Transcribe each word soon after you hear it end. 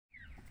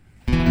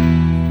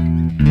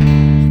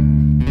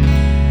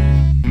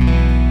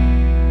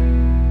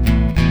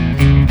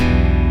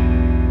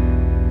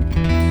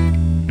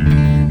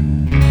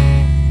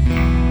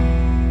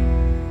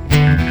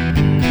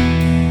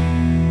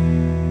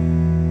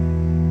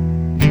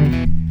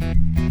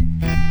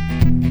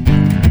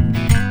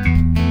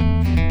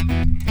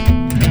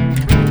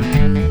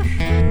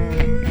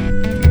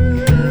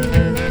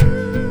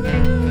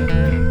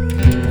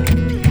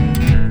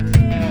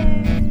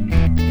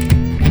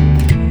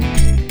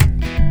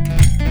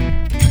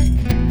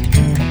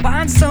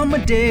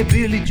day,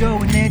 Billy Joe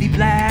and Eddie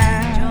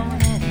Black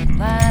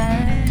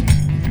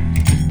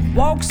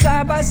walk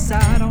side by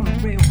side on a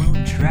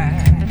railroad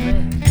track.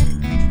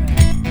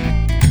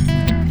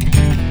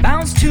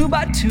 Bounce 2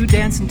 by 2,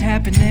 dancing,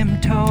 tapping them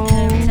toes.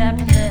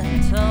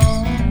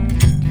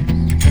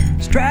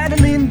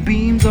 Straddling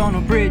beams on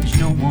a bridge,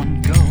 no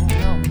one goes.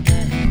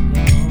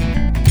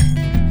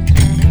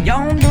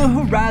 Yonder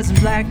horizon,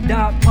 black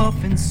dot,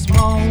 puffing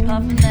smoke.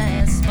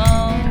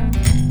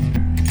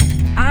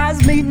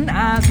 Eyes meeting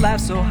eyes, laugh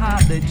so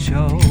hard they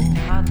choke.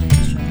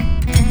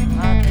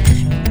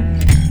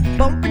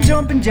 Bumping,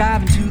 jumping,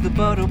 jiving to the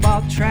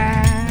butterball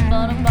track.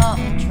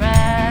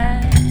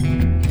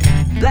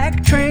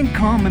 Black train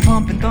coming,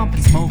 pumping,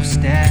 thumping,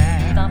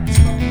 smokestack.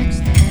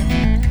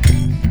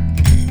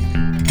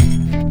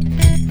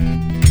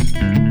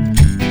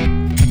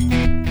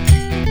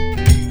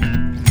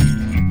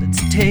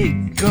 Let's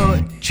take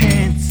a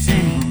chance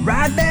and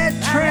ride that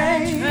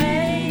train.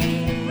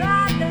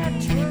 Ride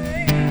that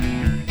train.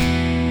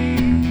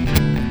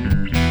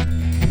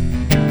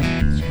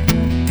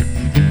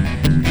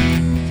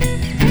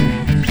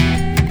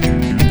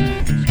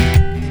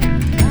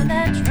 Ride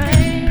that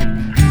train.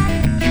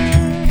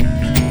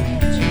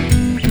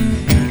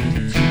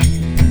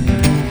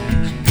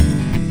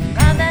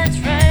 Ride that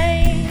train.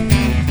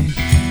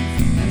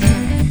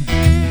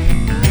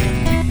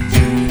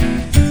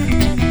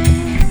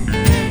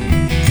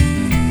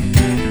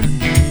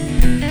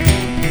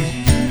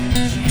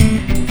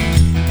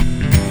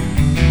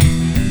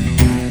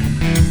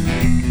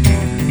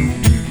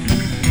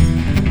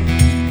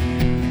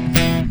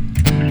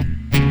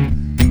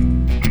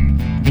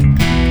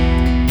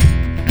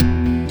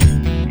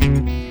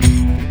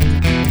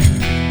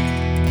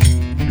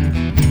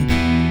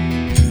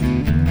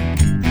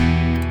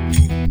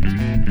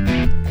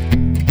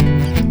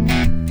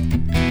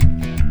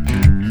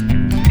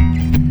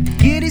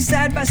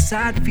 Side by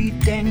side, feet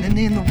dangling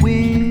in the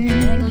wind.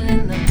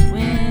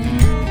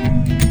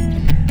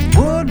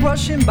 Wood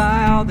rushing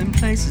by, all them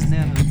places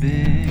never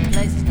been.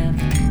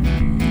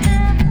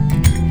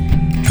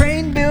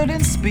 Train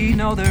building speed,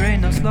 no there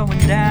ain't no slowing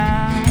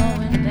down.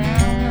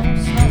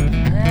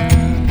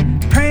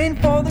 Praying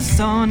for the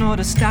sun or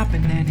to stop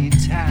in any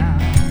town.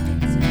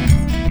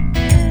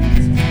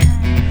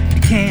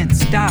 You can't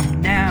stop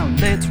now,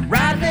 let's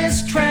ride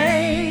this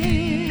train.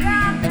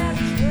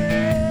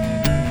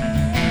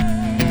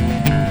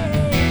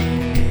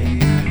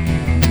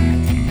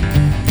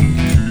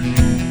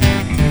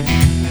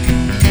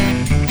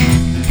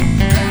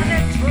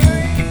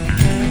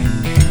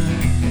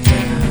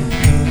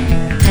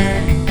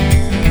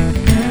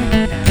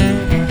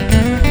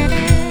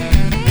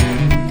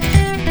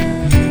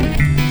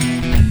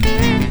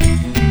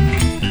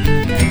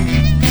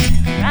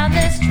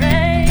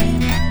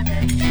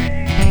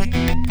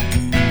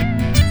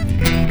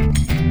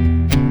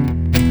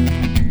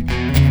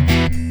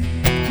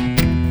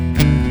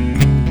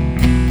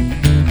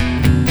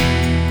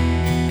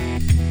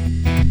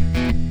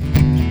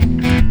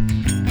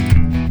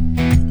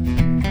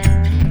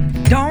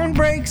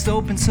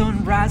 Open,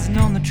 sun rising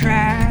on the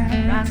track.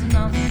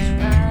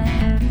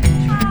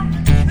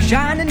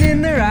 Shining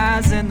in their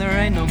eyes and there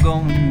ain't no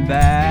going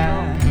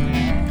back.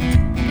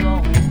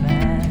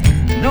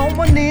 No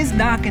one is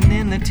knocking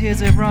and the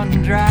tears are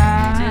running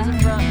dry.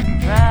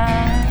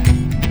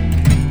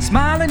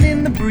 Smiling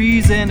in the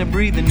breeze and a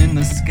breathing in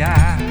the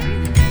sky.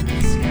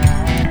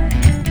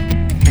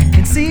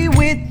 Can see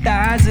with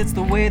eyes, it's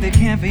the way that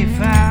can't be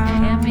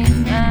found.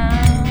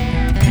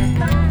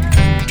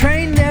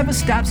 Train never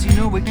stops, you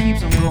know it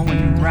keeps on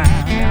going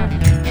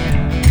round.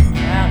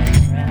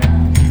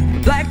 The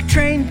black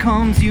train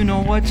comes, you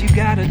know what you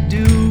gotta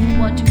do.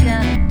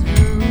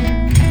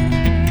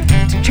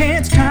 To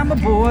chance time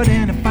aboard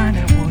and to find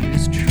out